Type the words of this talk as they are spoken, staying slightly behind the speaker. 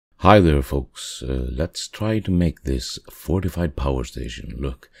Hi there folks, let's try to make this fortified power station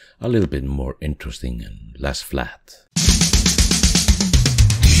look a little bit more interesting and less flat.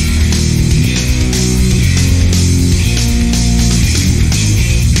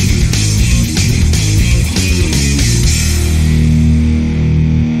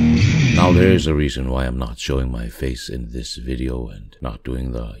 Now there is a reason why I'm not showing my face in this video and not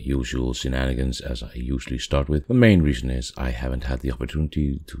doing the usual shenanigans as I usually start with. The main reason is I haven't had the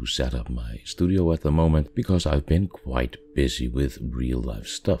opportunity to set up my studio at the moment because I've been quite busy with real life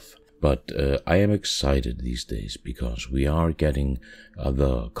stuff. But I am excited these days because we are getting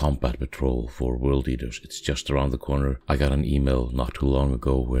the combat patrol for World Eaters. It's just around the corner. I got an email not too long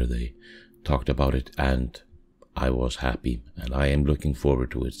ago where they talked about it and I was happy and I am looking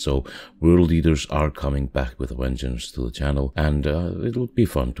forward to it. So World Eaters are coming back with a vengeance to the channel, and it'll be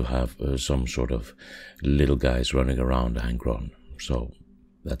fun to have some sort of little guys running around Angron. So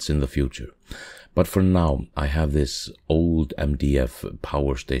that's in the future. But for now, I have this old MDF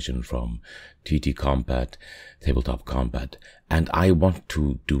power station from TT Combat, Tabletop Combat, and I want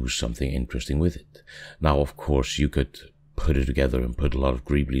to do something interesting with it. Now, of course, you could put it together and put a lot of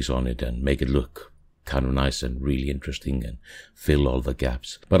greeblies on it and make it look kind of nice and really interesting and fill all the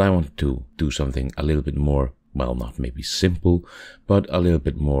gaps. But I want to do something a little bit more, well, not maybe simple, but a little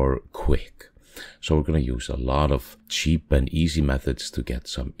bit more quick. So we're going to use a lot of cheap and easy methods to get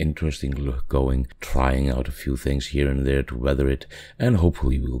some interesting look going, trying out a few things here and there to weather it, and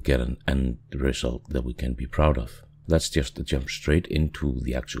hopefully we'll get an end result that we can be proud of. Let's just jump straight into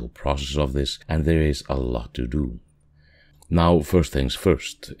the actual process of this, and there is a lot to do. Now, first things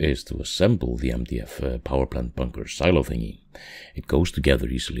first is to assemble the MDF power plant bunker silo thingy. It goes together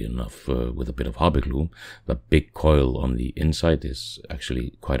easily enough with a bit of hobby glue. The big coil on the inside is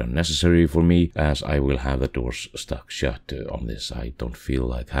actually quite unnecessary for me, as I will have the doors stuck shut on this. I don't feel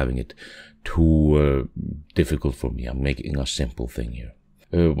like having it too difficult for me. I'm making a simple thing here.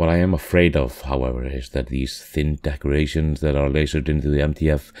 What I am afraid of, however, is that these thin decorations that are lasered into the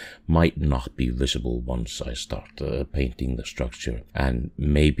MDF might not be visible once I start painting the structure, and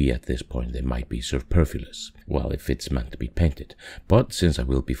maybe at this point they might be superfluous, well, if it's meant to be painted. But since I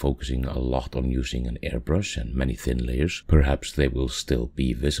will be focusing a lot on using an airbrush and many thin layers, perhaps they will still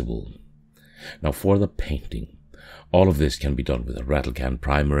be visible. Now for the painting. All of this can be done with a rattle can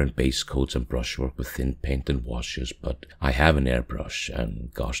primer and base coats and brushwork with thin paint and washes, but I have an airbrush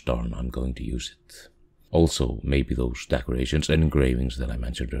and gosh darn, I'm going to use it. Also, maybe those decorations and engravings that I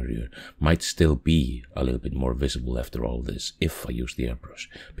mentioned earlier might still be a little bit more visible after all this if I use the airbrush,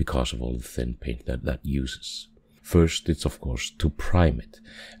 because of all the thin paint that uses. First, it's of course to prime it,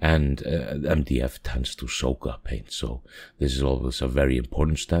 and MDF tends to soak up paint, so this is always a very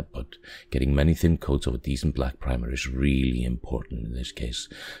important step, but getting many thin coats of a decent black primer is really important in this case,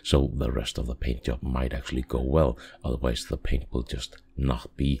 so the rest of the paint job might actually go well, otherwise the paint will just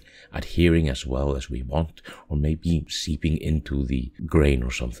not be adhering as well as we want, or maybe seeping into the grain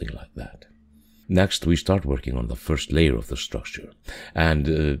or something like that. Next, we start working on the first layer of the structure, and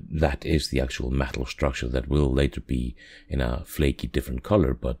that is the actual metal structure that will later be in a flaky different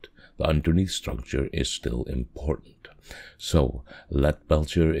color, but the underneath structure is still important. So, lead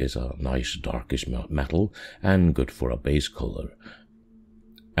belcher is a nice darkish metal and good for a base color.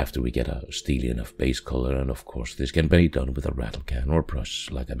 After we get a steely enough base color, and of course this can be done with a rattle can or brush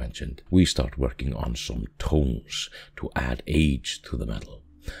like I mentioned, we start working on some tones to add age to the metal.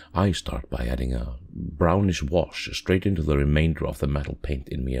 I start by adding a brownish wash straight into the remainder of the metal paint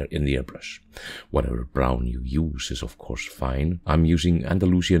in the airbrush. Whatever brown you use is of course fine. I'm using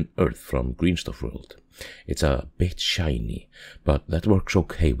Andalusian Earth from Greenstuff World. It's a bit shiny, but that works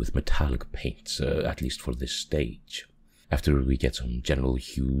okay with metallic paints, at least for this stage. After we get some general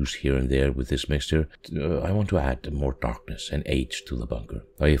hues here and there with this mixture, I want to add more darkness and age to the bunker.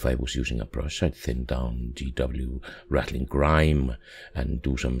 If I was using a brush, I'd thin down GW rattling grime and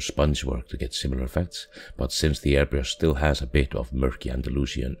do some sponge work to get similar effects. But since the airbrush still has a bit of murky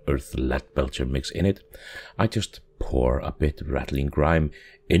Andalusian Earth lead belcher mix in it, I just pour a bit rattling grime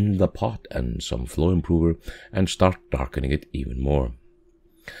in the pot and some flow improver and start darkening it even more.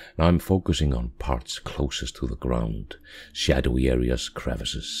 Now I'm focusing on parts closest to the ground, shadowy areas,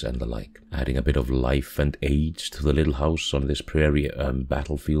 crevices and the like, adding a bit of life and age to the little house on this prairie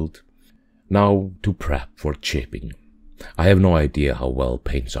battlefield. Now to prep for chipping. I have no idea how well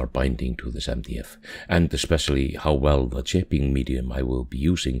paints are binding to this MDF, and especially how well the chipping medium I will be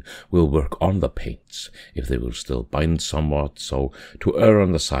using will work on the paints, if they will still bind somewhat, so to err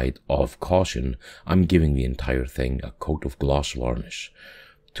on the side of caution, I'm giving the entire thing a coat of gloss varnish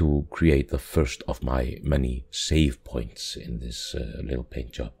to create the first of my many save points in this little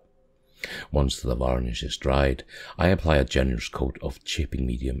paint job. Once the varnish is dried, I apply a generous coat of chipping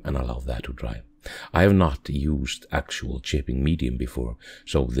medium and allow that to dry. I have not used actual chipping medium before,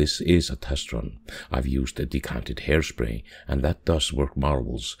 so this is a test run. I've used a decanted hairspray, and that does work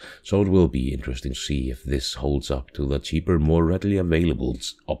marvels, so it will be interesting to see if this holds up to the cheaper, more readily available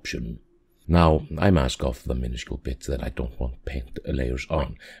option. Now, I mask off the minuscule bits that I don't want paint layers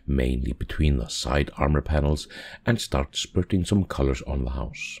on, mainly between the side armor panels, and start spurting some colors on the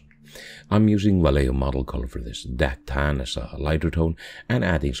house. I'm using Vallejo model color for this, Dak Tan as a lighter tone, and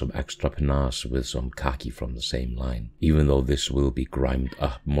adding some extra panache with some khaki from the same line. Even though this will be grimed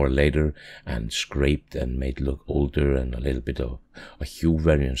up more later and scraped and made look older and a little bit of a hue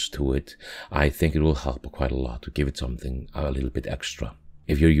variance to it, I think it will help quite a lot to give it something a little bit extra.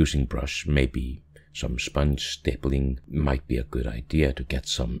 If you're using brush, maybe some sponge stapling might be a good idea to get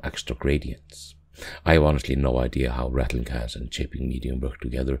some extra gradients. I have honestly no idea how rattling cans and chipping medium work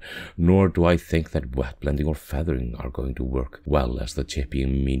together, nor do I think that wet blending or feathering are going to work well as the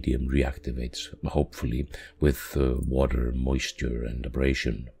chipping medium reactivates, hopefully with water, moisture and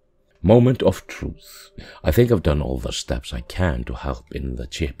abrasion. Moment of truth. I think I've done all the steps I can to help in the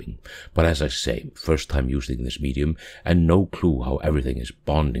chipping, but as I say, first time using this medium and no clue how everything is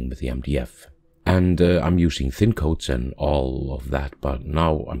bonding with the MDF. And I'm using thin coats and all of that, but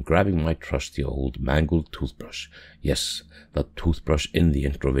now I'm grabbing my trusty old mangled toothbrush. Yes, the toothbrush in the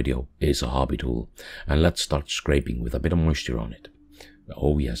intro video is a hobby tool, and let's start scraping with a bit of moisture on it.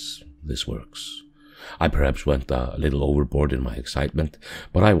 Oh yes, this works. I perhaps went a little overboard in my excitement,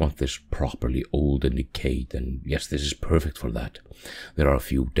 but I want this properly old and decayed, and yes, this is perfect for that. There are a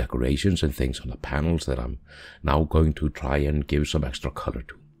few decorations and things on the panels that I'm now going to try and give some extra color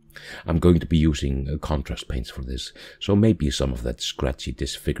to. I'm going to be using contrast paints for this, so maybe some of that scratchy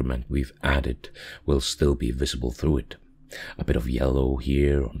disfigurement we've added will still be visible through it. A bit of yellow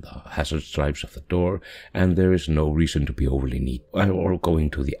here on the hazard stripes of the door, and there is no reason to be overly neat or going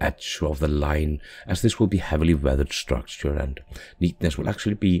to the edge of the line, as this will be heavily weathered structure and neatness will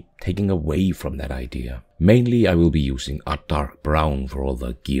actually be taking away from that idea. Mainly I will be using a dark brown for all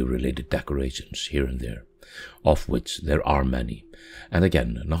the gear related decorations here and there, of which there are many, and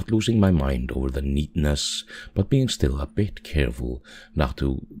again, not losing my mind over the neatness, but being still a bit careful not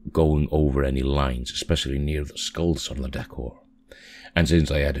to going over any lines, especially near the skulls on the decor. And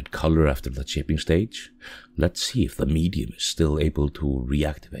since I added color after the chipping stage, let's see if the medium is still able to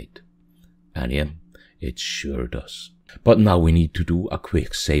reactivate. And yeah, it sure does. But now we need to do a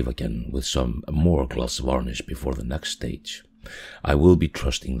quick save again with some more gloss varnish before the next stage. I will be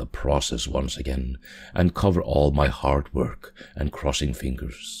trusting the process once again and cover all my hard work and crossing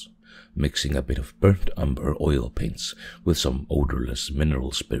fingers, mixing a bit of burnt umber oil paints with some odorless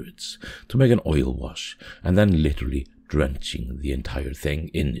mineral spirits to make an oil wash, and then literally drenching the entire thing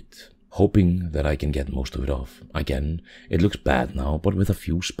in it, hoping that I can get most of it off. Again, it looks bad now, but with a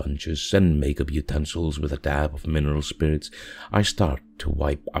few sponges and makeup utensils with a dab of mineral spirits, I start to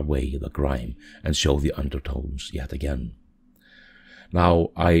wipe away the grime and show the undertones yet again. Now,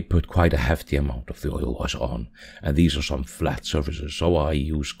 I put quite a hefty amount of the oil wash on, and these are some flat surfaces, so I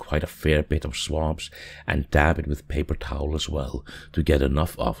use quite a fair bit of swabs and dab it with paper towel as well to get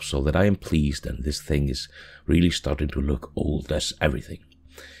enough off so that I am pleased and this thing is really starting to look old as everything.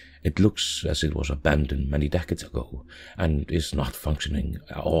 It looks as it was abandoned many decades ago and is not functioning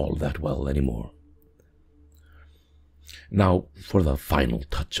all that well anymore. Now, for the final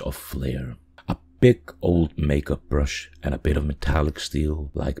touch of flair. Big old makeup brush and a bit of metallic steel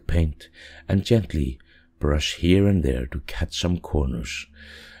like paint, and gently brush here and there to catch some corners,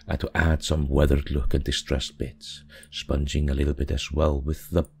 to add some weathered look and distressed bits, sponging a little bit as well with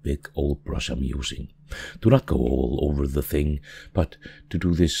the big old brush I'm using. Do not go all over the thing, but to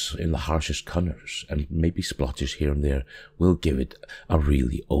do this in the harshest corners and maybe splotches here and there will give it a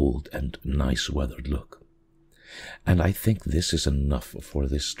really old and nice weathered look. And I think this is enough for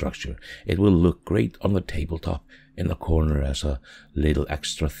this structure. It will look great on the tabletop in the corner as a little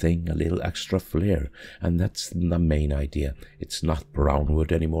extra thing, a little extra flair. And that's the main idea. It's not brown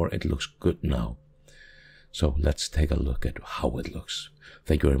wood anymore. It looks good now. So let's take a look at how it looks.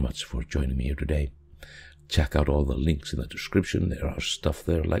 Thank you very much for joining me here today. Check out all the links in the description. There are stuff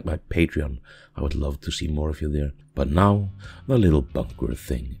there like my Patreon. I would love to see more of you there. But now the little bunker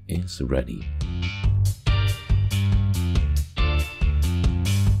thing is ready.